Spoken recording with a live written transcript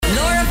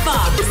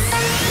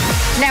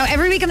Now,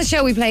 every week on the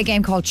show, we play a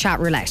game called Chat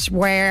Roulette,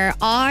 where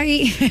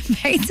I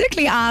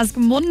basically ask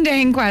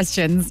mundane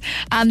questions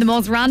and the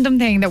most random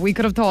thing that we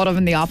could have thought of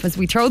in the office.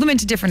 We throw them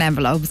into different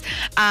envelopes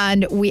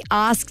and we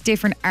ask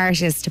different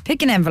artists to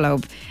pick an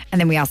envelope and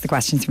then we ask the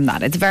questions from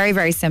that. It's very,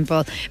 very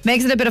simple.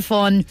 Makes it a bit of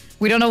fun.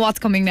 We don't know what's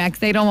coming next.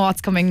 They don't know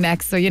what's coming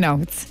next. So,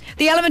 it's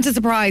the element of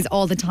surprise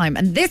all the time.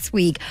 And this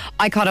week,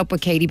 I caught up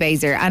with Caity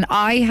Baser and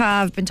I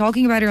have been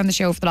talking about her on the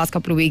show for the last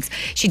couple of weeks.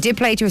 She did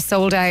play to a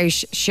sold out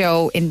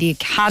show in the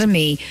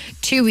Academy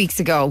 2 weeks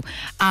ago.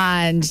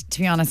 And to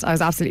be honest, I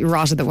was absolutely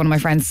rotted that one of my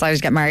friends decided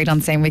to get married on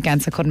the same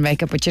weekend, so I couldn't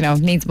make it. But,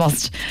 needs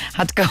must.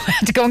 Had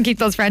to go and keep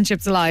those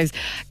friendships alive.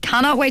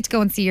 Cannot wait to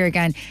go and see her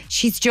again.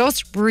 She's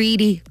just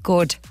really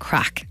good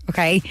crack.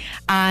 Okay.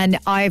 And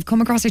I've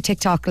come across her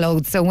TikTok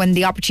loads. So when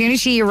the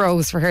opportunity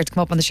arose for her to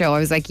come up on the show, I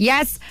was like,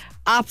 yes,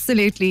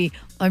 absolutely.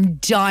 I'm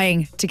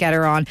dying to get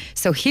her on.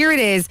 So here it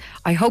is.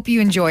 I hope you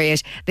enjoy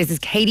it. This is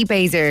Caity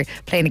Baser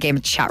playing a game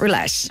of Chat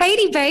Roulette.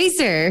 Caity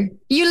Baser,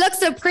 you look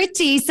so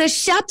pretty, so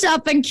shut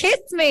up and kiss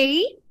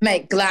me.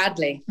 Mate,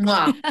 gladly.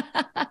 Mwah.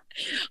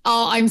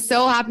 Oh, I'm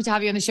so happy to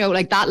have you on the show.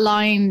 Like, that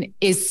line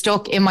is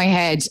stuck in my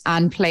head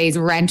and plays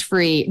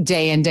rent-free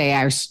day in, day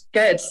out.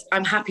 Good.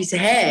 I'm happy to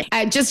hear.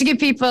 Just to give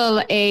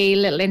people a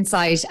little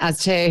insight as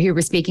to who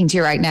we're speaking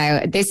to right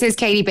now, this is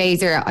Caity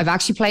Baser. I've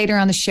actually played her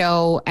on the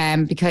show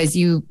because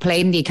you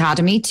played in the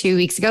Academy 2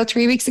 weeks ago.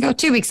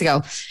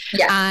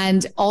 Yeah.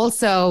 And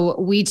also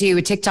we do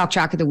a TikTok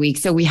track of the week.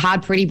 So we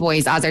had Pretty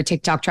Boys as our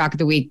TikTok track of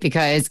the week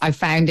because I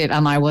found it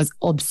and I was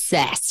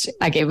obsessed.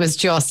 Like, it was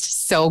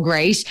just so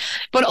great.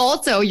 But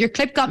also your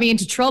clip got me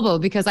into trouble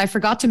because I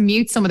forgot to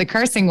mute some of the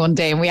cursing one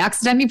day and we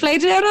accidentally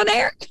played it out on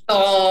air.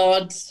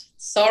 God,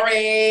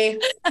 sorry.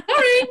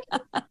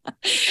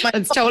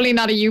 It's totally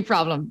not a you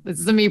problem. This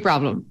is a me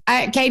problem.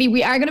 Caity,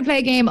 we are going to play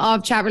a game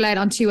of Chat Roulette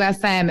on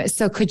 2FM.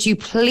 So could you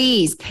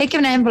please pick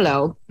an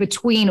envelope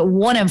between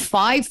 1 and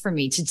 5 for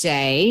me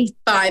today?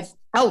 5.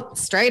 Oh,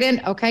 straight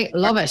in. Okay,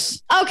 love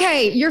it.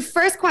 Okay, your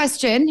first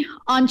question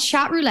on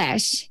Chat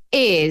Roulette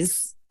is,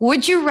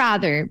 would you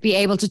rather be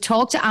able to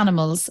talk to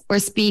animals or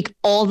speak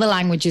all the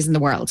languages in the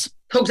world?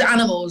 Talk to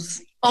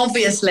animals,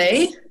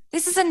 obviously.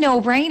 This is a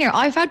no-brainer.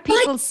 I've had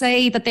people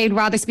say that they'd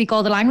rather speak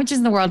all the languages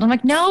in the world. I'm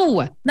like,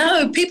 no.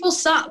 No, people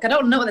suck. I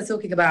don't know what they're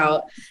talking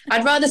about.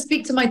 I'd rather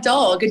speak to my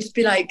dog and just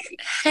be like,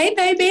 hey,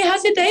 baby,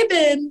 how's your day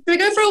been? Do we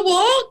go for a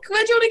walk?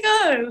 Where do you want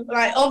to go?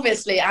 Like,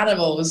 obviously,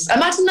 animals.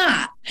 Imagine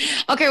that.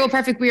 Okay, well,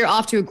 perfect. We are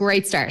off to a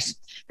great start.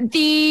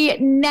 The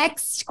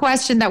next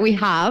question that we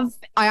have,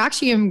 I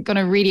actually am going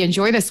to really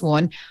enjoy this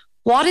one.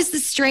 What is the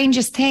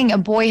strangest thing a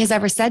boy has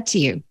ever said to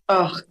you?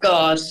 Oh,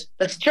 God.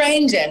 The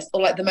strangest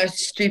or like the most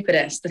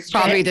stupidest?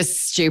 Probably the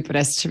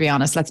stupidest, to be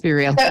honest. Let's be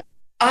real. So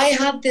I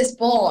had this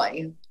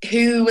boy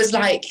who was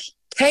like,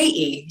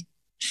 Caity,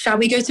 shall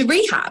we go to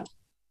rehab?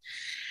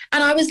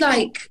 And I was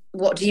like,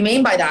 what do you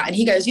mean by that? And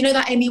he goes, you know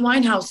that Amy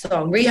Winehouse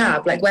song,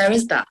 Rehab? Like, where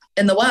is that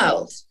in the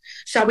world?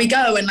 Shall we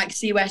go and like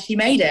see where she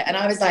made it? And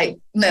I was like,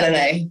 no.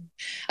 I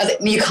was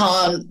like, you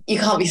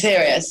can't be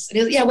serious. And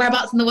he was like, yeah,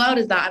 whereabouts in the world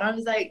is that? And I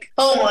was like,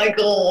 oh my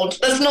God,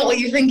 that's not what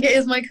you think it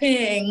is, my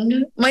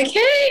king. My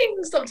king,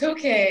 stop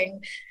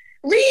talking.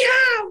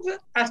 Rehab.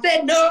 I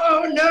said,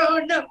 no.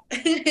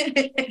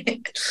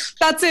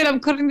 That's it. I'm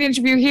cutting the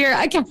interview here.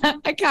 I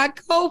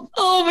can't cope.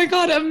 Oh my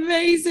God,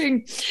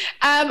 amazing.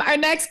 Our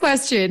next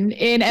question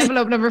in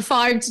envelope number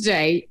 5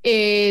 today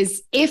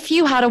is, if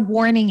you had a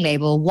warning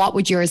label, what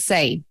would yours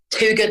say?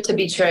 Too good to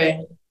be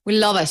true. We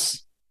love it.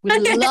 We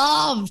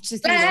love to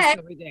see that's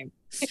what we do.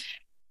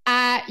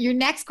 Your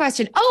next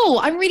question.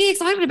 Oh, I'm really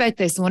excited about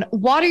this one.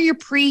 What are your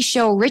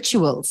pre-show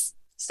rituals?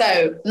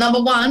 So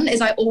number 1 is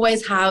I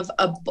always have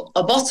a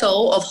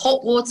bottle of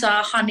hot water,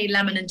 honey,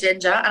 lemon and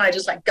ginger, and I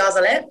just like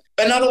guzzle it.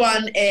 Another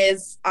one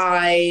is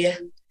I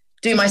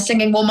do my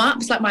singing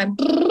warm-ups, like my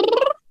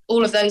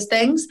all of those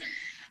things.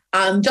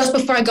 Just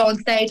before I go on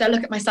stage, I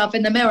look at myself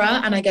in the mirror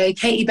and I go,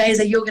 Caity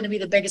Baser, you're going to be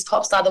the biggest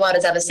pop star the world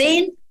has ever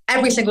seen.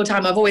 Every single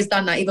time. I've always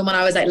done that, even when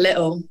I was like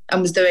little and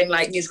was doing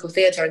like musical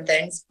theatre and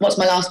things. What's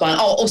my last one?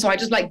 Oh, also I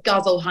just like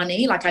guzzle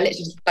honey. Like I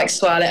literally just like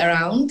swirl it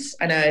around.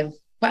 I know.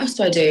 What else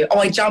do I do? Oh,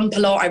 I jump a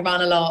lot. I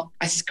run a lot.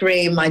 I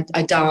scream. I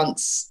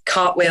dance,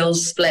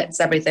 cartwheels, splits,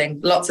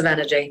 everything. Lots of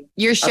energy.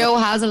 Your show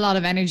has a lot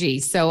of energy.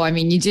 So, I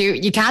mean,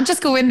 you can't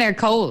just go in there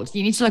cold.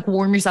 You need to like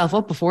warm yourself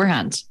up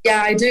beforehand.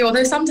 Yeah, I do.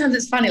 Although sometimes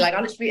it's funny. Like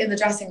I'll literally be in the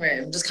dressing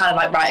room, just kind of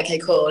like, right, okay,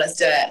 cool, let's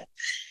do it.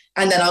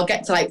 And then I'll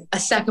get to like a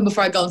second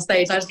before I go on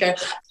stage. I just go,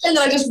 and then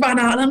I just run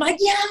out and I'm like,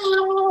 yeah.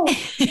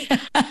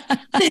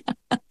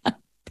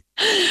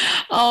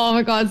 Oh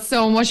my God,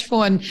 so much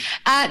fun.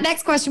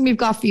 Next question we've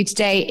got for you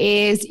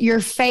today is your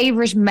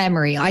favourite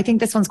memory. I think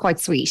this one's quite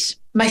sweet.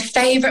 My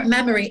favourite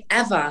memory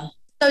ever.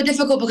 So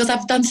difficult because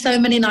I've done so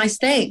many nice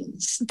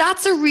things.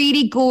 That's a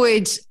really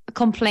good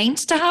complaint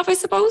to have, I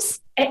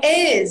suppose. It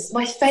is.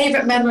 My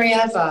favourite memory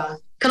ever.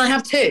 Can I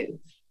have 2?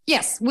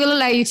 Yes, we'll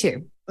allow you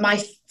to.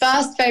 My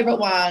first favourite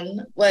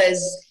one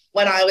was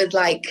when I was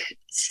like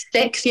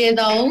 6 years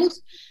old.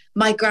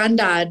 My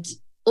granddad,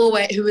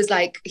 always, who was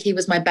like, he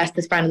was my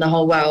bestest friend in the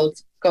whole world,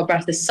 God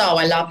bless his soul,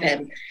 I love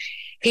him.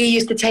 He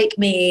used to take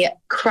me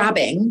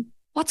crabbing.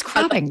 What's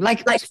crabbing?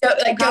 Like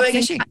going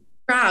fishing? and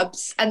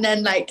crabs and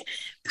then like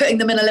putting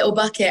them in a little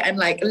bucket and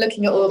like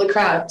looking at all the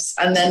crabs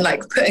and then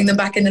like putting them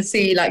back in the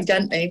sea like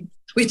gently.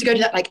 We used to go to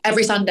that like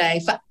every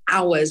Sunday for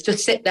hours,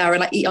 just sit there and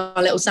like eat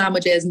our little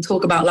sandwiches and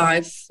talk about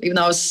life, even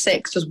though I was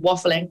 6, just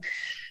waffling.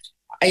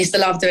 I used to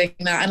love doing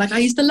that. And like, I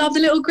used to love the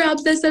little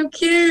crabs. They're so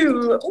cute.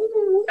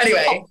 Ooh.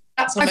 Anyway,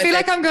 that's what I feel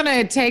like I'm going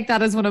to take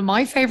that as one of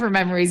my favorite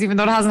memories, even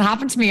though it hasn't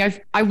happened to me.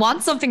 I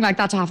want something like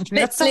that to happen to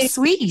me. That's so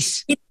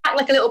sweet. We had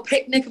like a little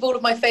picnic of all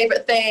of my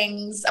favorite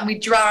things. And we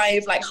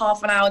drive like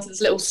half an hour to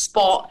this little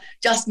spot,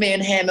 just me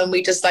and him. And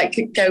we just like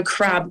go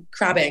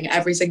crabbing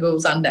every single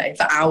Sunday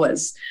for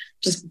hours,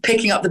 just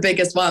picking up the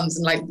biggest ones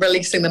and like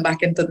releasing them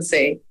back into the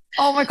sea.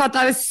 Oh my God,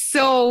 that is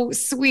so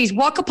sweet.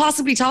 What could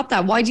possibly top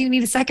that? Why do you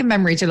need a second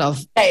memory to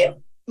love? Okay,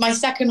 my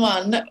second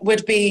one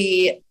would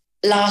be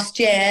last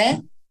year.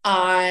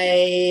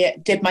 I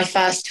did my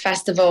first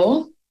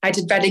festival. I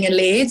did Reading and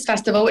Leeds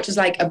Festival, which is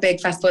like a big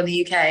festival in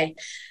the UK.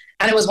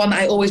 And it was one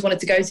that I always wanted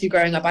to go to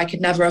growing up. I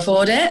could never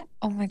afford it.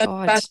 Oh my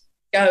God. The first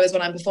go is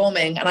when I'm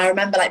performing. And I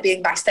remember like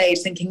being backstage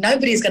thinking,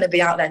 nobody's going to be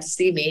out there to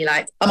see me.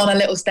 Like I'm on a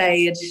little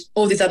stage.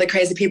 All these other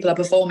crazy people are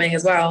performing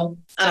as well.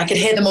 And I could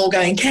hear them all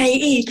going,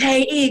 Caity,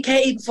 Caity,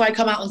 Caity before I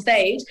come out on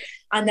stage.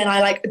 And then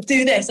I like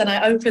do this and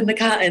I open the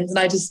curtains and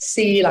I just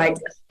see like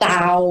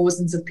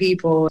thousands of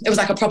people. It was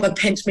like a proper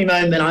pinch me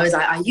moment. I was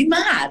like, are you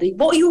mad?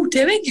 What are you all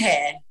doing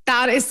here?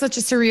 That is such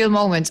a surreal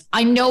moment.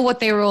 I know what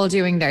they were all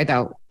doing there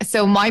though.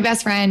 So my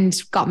best friend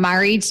got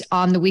married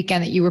on the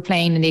weekend that you were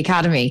playing in the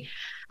Academy.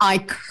 I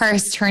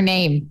cursed her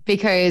name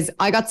because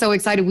I got so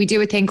excited. We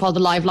do a thing called the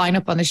live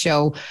lineup on the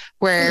show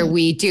where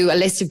we do a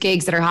list of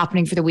gigs that are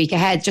happening for the week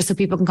ahead, just so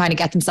people can kind of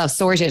get themselves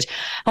sorted.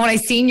 And when I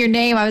seen your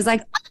name, I was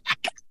like, oh my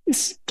God,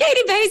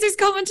 Caity Baser's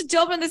coming to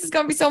Dublin. This is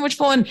going to be so much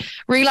fun.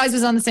 Realised it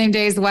was on the same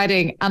day as the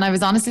wedding. And I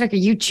was honestly like, are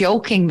you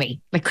joking me?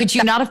 Like, could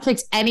you not have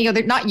picked any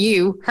other, not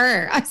you,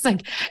 her? I was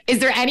like, is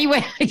there any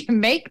way I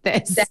can make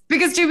this?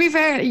 Because to be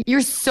fair,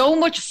 you're so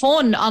much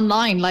fun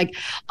online, like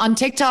on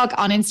TikTok,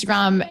 on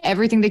Instagram,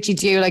 everything that you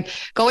do, like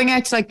going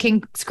out to like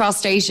King's Cross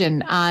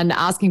Station and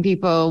asking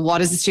people,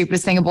 what is the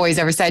stupidest thing a boy's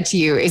ever said to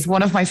you is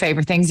one of my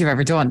favourite things you've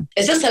ever done.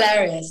 It's just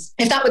hilarious.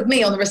 If that was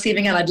me on the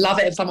receiving end, I'd love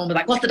it if someone was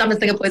like, what's the dumbest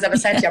thing a boy's ever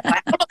said to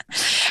you?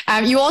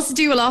 You also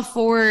do a lot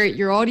for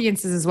your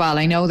audiences as well.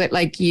 I know that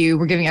like you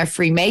were giving out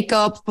free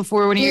makeup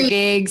before one of your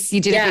gigs.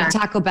 You did a big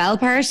Taco Bell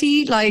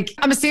party. Like,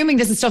 I'm assuming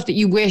this is stuff that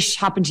you wish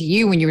happened to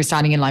you when you were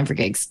standing in line for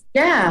gigs.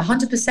 Yeah,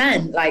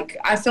 100%. Like,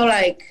 I feel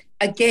like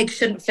a gig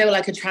shouldn't feel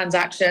like a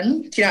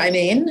transaction. Do you know what I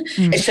mean?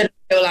 It shouldn't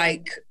feel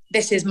like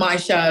this is my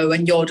show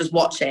and you're just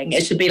watching.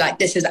 It should be like,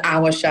 this is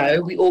our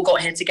show. We all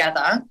got here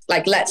together.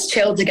 Like, let's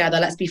chill together.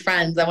 Let's be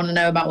friends. I want to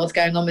know about what's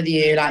going on with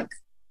you. Like,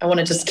 I want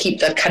to just keep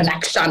the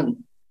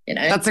connection. You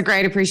know? That's a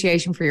great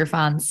appreciation for your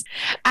fans.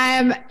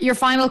 Your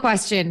final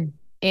question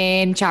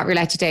in Chat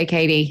Roulette today,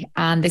 Caity,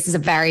 and this is a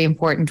very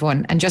important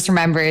one. And just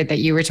remember that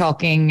you were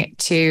talking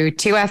to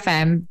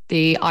 2FM,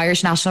 the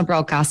Irish national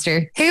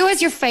broadcaster. Who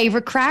has your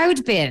favourite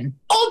crowd been?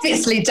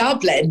 Obviously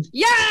Dublin.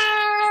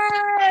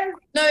 Yeah!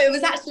 No, it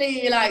was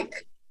actually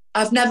like,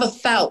 I've never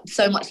felt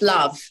so much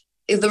love.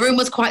 The room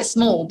was quite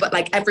small, but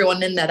like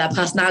everyone in there, their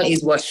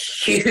personalities were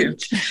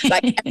huge.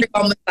 Like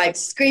everyone was like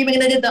screaming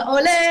and they did the ole,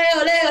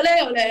 ole,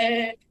 ole,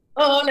 ole.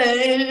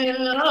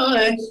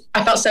 Ole.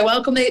 I felt so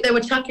welcome. They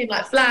were chucking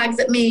like flags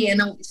at me and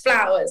all these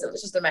flowers. It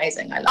was just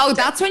amazing.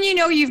 That's when you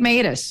know you've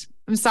made it.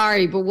 I'm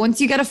sorry, but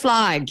once you get a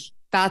flag,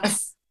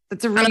 that's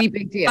a really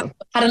big deal.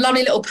 Had a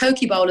lovely little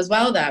poke bowl as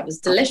well there. It was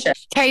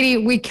delicious.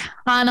 Caity, we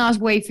cannot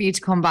wait for you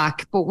to come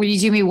back, but will you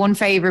do me one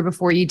favour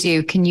before you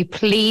do? Can you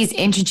please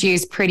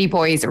introduce Pretty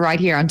Boys right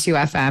here on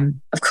 2FM?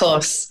 Of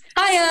course.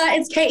 Hiya,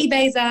 it's Caity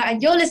Baser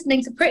and you're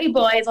listening to Pretty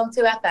Boys on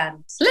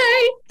 2FM.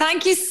 Slay!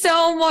 Thank you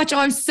so much.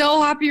 I'm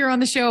so happy you're on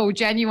the show,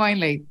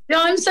 genuinely.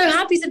 No, I'm so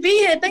happy to be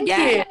here. Thank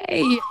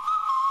you.